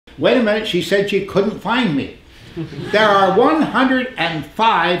Wait a minute, she said she couldn't find me. There are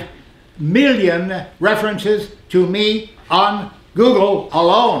 105 million references to me on Google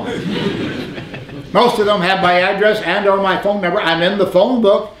alone. Most of them have my address and or my phone number. I'm in the phone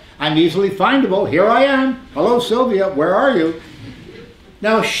book. I'm easily findable. Here I am. Hello, Sylvia. Where are you?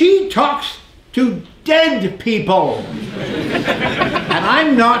 Now, she talks to dead people. And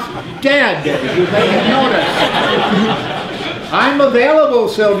I'm not dead, you may have noticed. I'm available,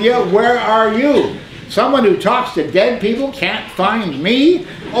 Sylvia. Where are you? Someone who talks to dead people can't find me?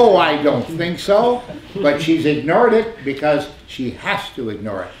 Oh, I don't think so. But she's ignored it because she has to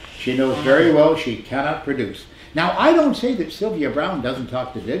ignore it. She knows very well she cannot produce. Now, I don't say that Sylvia Browne doesn't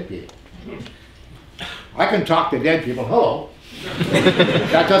talk to dead people. I can talk to dead people. Hello.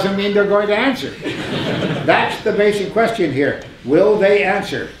 That doesn't mean they're going to answer. That's the basic question here. Will they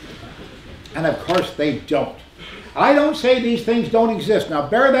answer? And of course they don't. I don't say these things don't exist. Now,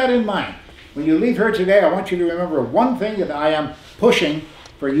 bear that in mind. When you leave here today, I want you to remember one thing that I am pushing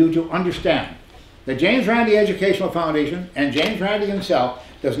for you to understand. The James Randi Educational Foundation and James Randi himself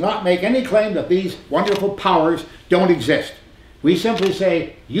does not make any claim that these wonderful powers don't exist. We simply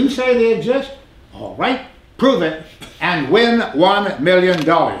say, you say they exist? All right, prove it, and win $1 million.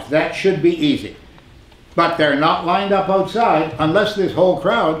 That should be easy. But they're not lined up outside unless this whole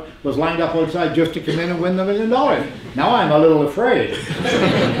crowd was lined up outside just to come in and win the $1 million. Now I'm a little afraid.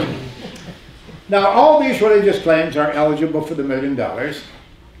 Now, all these religious claims are eligible for the $1 million.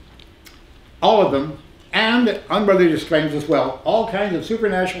 All of them, and unreligious claims as well. All kinds of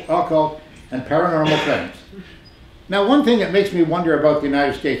supernatural, occult, and paranormal claims. Now, one thing that makes me wonder about the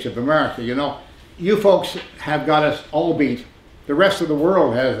United States of America, you know, you folks have got us all beat. The rest of the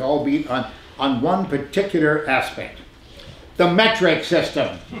world has all beat on one particular aspect. The metric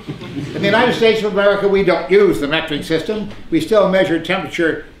system. In the United States of America, we don't use the metric system. We still measure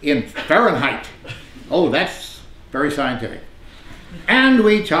temperature in Fahrenheit. Oh, that's very scientific. And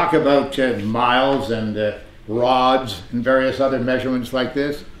we talk about miles and rods and various other measurements like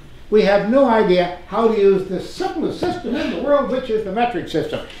this. We have no idea how to use the simplest system in the world, which is the metric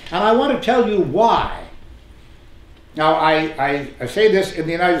system. And I want to tell you why. Now, I say this in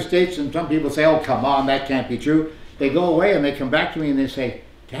the United States, and some people say, oh, come on, that can't be true. They go away and they come back to me and they say,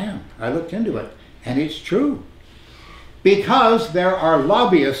 damn, I looked into it, and it's true. Because there are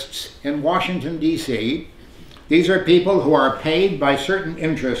lobbyists in Washington, D.C. These are people who are paid by certain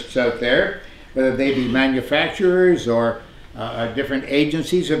interests out there, whether they be manufacturers or different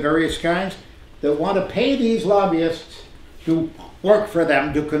agencies of various kinds, that want to pay these lobbyists to work for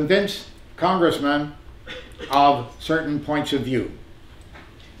them to convince congressmen of certain points of view.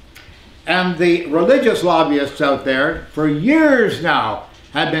 And the religious lobbyists out there, for years now,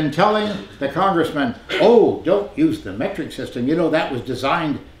 have been telling the congressmen, oh, don't use the metric system. You know, that was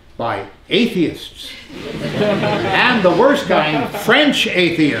designed by atheists. And the worst kind, French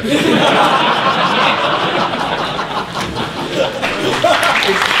atheists.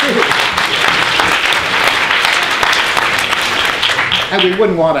 And we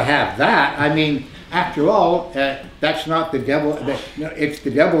wouldn't want to have that. I mean, after all, that's not the devil. It's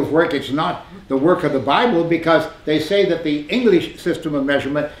the devil's work. It's not the work of the Bible, because they say that the English system of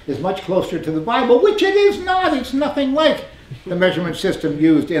measurement is much closer to the Bible, which it is not. It's nothing like the measurement system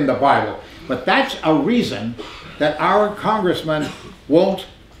used in the Bible. But that's a reason that our congressmen won't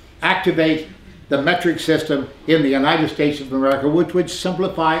activate the metric system in the United States of America, which would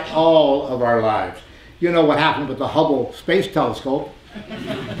simplify all of our lives. You know what happened with the Hubble Space Telescope.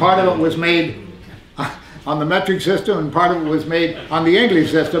 Part of it was made on the metric system and part of it was made on the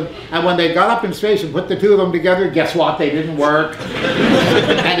English system, and when they got up in space and put the two of them together, guess what? They didn't work.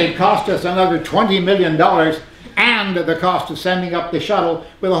 And it cost us another $20 million and the cost of sending up the shuttle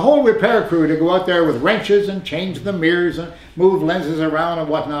with a whole repair crew to go out there with wrenches and change the mirrors and move lenses around and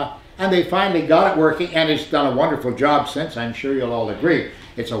whatnot. And they finally got it working, and it's done a wonderful job since, I'm sure you'll all agree.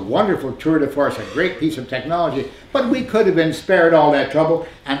 It's a wonderful tour de force, a great piece of technology, but we could have been spared all that trouble,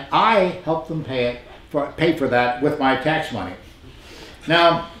 and I helped them pay for that with my tax money.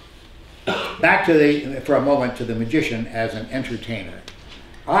 Now, back to for a moment to the magician as an entertainer.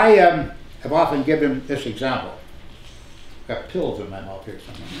 I have often given this example. I've got pills in my mouth here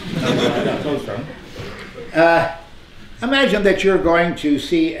somewhere. I got those from. Imagine that you're going to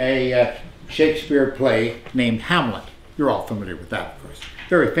see a Shakespeare play named Hamlet. You're all familiar with that, of course.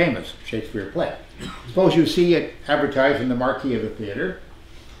 Very famous Shakespeare play. Suppose you see it advertised in the marquee of the theater,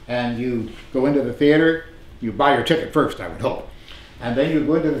 and you go into the theater, you buy your ticket first, I would hope. And then you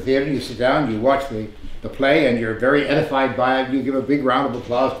go into the theater, you sit down, you watch the play, and you're very edified by it. You give a big round of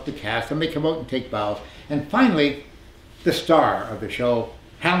applause to the cast, and they come out and take bows. And finally, the star of the show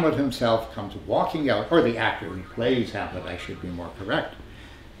Hamlet himself comes walking out, or the actor who plays Hamlet, I should be more correct.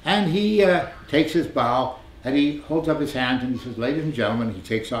 And he takes his bow, and he holds up his hand, and he says, ladies and gentlemen, he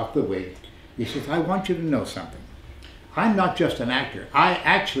takes off the wig. He says, I want you to know something. I'm not just an actor. I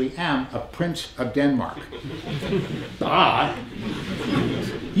actually am a prince of Denmark.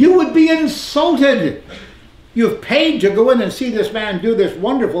 You would be insulted. You've paid to go in and see this man do this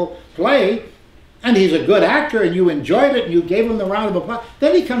wonderful play, and he's a good actor, and you enjoyed it, and you gave him the round of applause.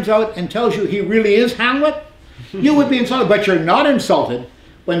 Then he comes out and tells you he really is Hamlet. You would be insulted, but you're not insulted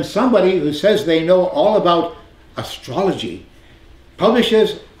when somebody who says they know all about astrology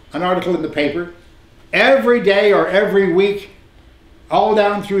publishes an article in the paper every day or every week, all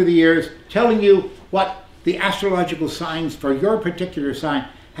down through the years, telling you what the astrological signs for your particular sign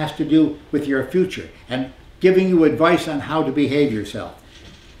has to do with your future, and giving you advice on how to behave yourself.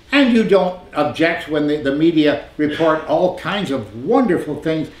 And you don't object when the media report all kinds of wonderful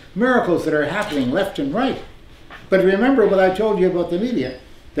things, miracles that are happening left and right. But remember what I told you about the media.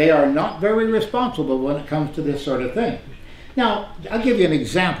 They are not very responsible when it comes to this sort of thing. Now, I'll give you an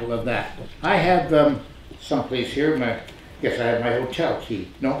example of that. I have someplace here, I have my hotel key.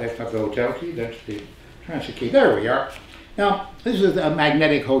 No, that's not the hotel key, that's the transit key. There we are. Now, this is a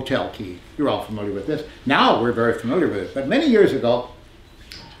magnetic hotel key. You're all familiar with this. Now we're very familiar with it. But many years ago,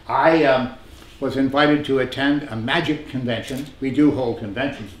 I was invited to attend a magic convention. We do hold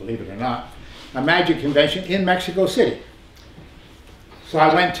conventions, believe it or not. A magic convention in Mexico City. So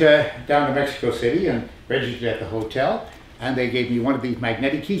I went down to Mexico City and registered at the hotel, and they gave me one of these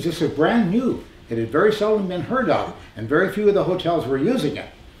magnetic keys. This is brand new. It had very seldom been heard of, and very few of the hotels were using it.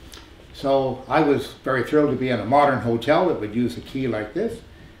 So I was very thrilled to be in a modern hotel that would use a key like this.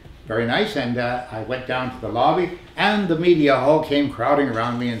 Very nice, and I went down to the lobby, and the media all came crowding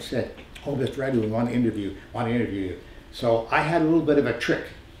around me and said, oh, Mr. Randi, we want to interview you. So I had a little bit of a trick.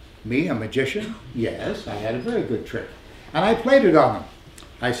 Me, a magician? Yes, I had a very good trick. And I played it on them.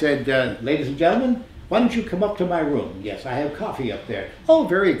 I said, ladies and gentlemen, why don't you come up to my room? Yes, I have coffee up there. Oh,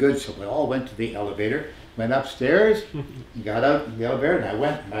 very good. So we all went to the elevator, went upstairs, got out in the elevator, and I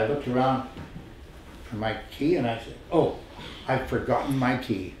went and I looked around for my key, and I said, oh, I've forgotten my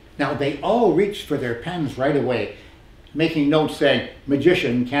key. Now, they all reached for their pens right away, making notes saying,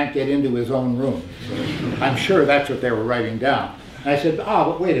 magician can't get into his own room. So I'm sure that's what they were writing down. And I said,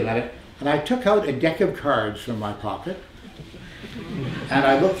 oh, but wait a minute. And I took out a deck of cards from my pocket, and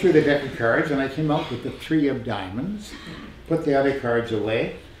I looked through the deck of cards, and I came out with the 3 of diamonds, put the other cards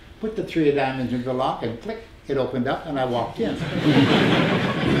away, put the 3 of diamonds into the lock, and click, it opened up, and I walked in.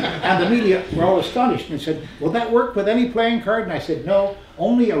 And the media were all astonished and said, will that work with any playing card? And I said, no,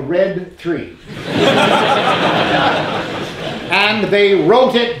 only a red 3. And they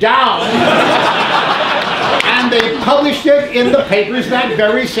wrote it down, and they published it in the papers that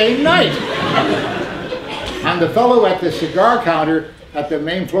very same night. And the fellow at the cigar counter at the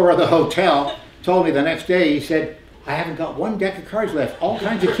main floor of the hotel told me the next day, he said, I haven't got one deck of cards left. All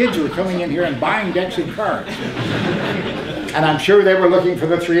kinds of kids were coming in here and buying decks of cards. And I'm sure they were looking for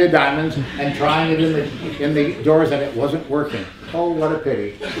the 3 of diamonds and trying it in the doors, and it wasn't working. Oh, what a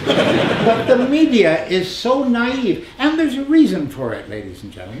pity. But the media is so naive, and there's a reason for it, ladies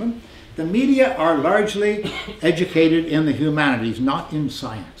and gentlemen. The media are largely educated in the humanities, not in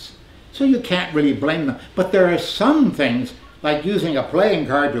science. So you can't really blame them. But there are some things, like using a playing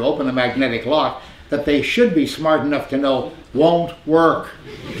card to open a magnetic lock, that they should be smart enough to know won't work.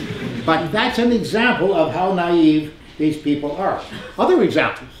 But that's an example of how naive these people are. Other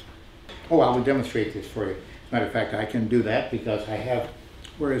examples. Oh, I will demonstrate this for you. As a matter of fact, I can do that because I have,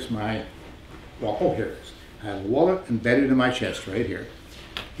 where is my, well, oh, here it is. I have a wallet embedded in my chest right here.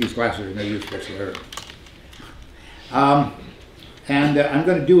 These glasses are no use whatsoever. And I'm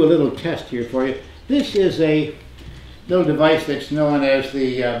going to do a little test here for you. This is a little device that's known as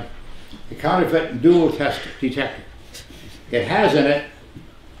the counterfeit dual test detector. It has in it,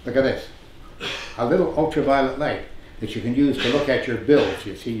 look at this, a little ultraviolet light that you can use to look at your bills.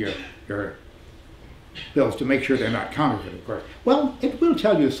 You see your bills to make sure they're not counterfeit, of course. Well, it will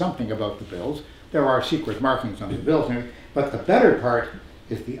tell you something about the bills. There are secret markings on the bills, but the better part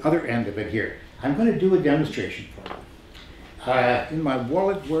is the other end of it here. I'm going to do a demonstration for you. In my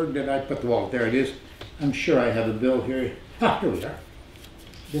wallet, where did I put the wallet? There it is. I'm sure I have a bill here. Ah, here we are.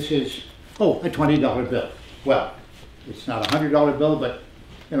 This is, oh, a $20 bill. Well, it's not a $100 bill, but,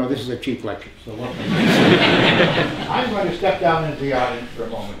 you know, this is a cheap lecture. So what I'm going to step down into the audience for a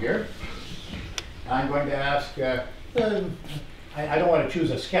moment here. I'm going to ask, I don't want to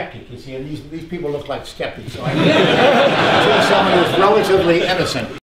choose a skeptic, you see, and these people look like skeptics, so I'm going to choose someone who's relatively innocent.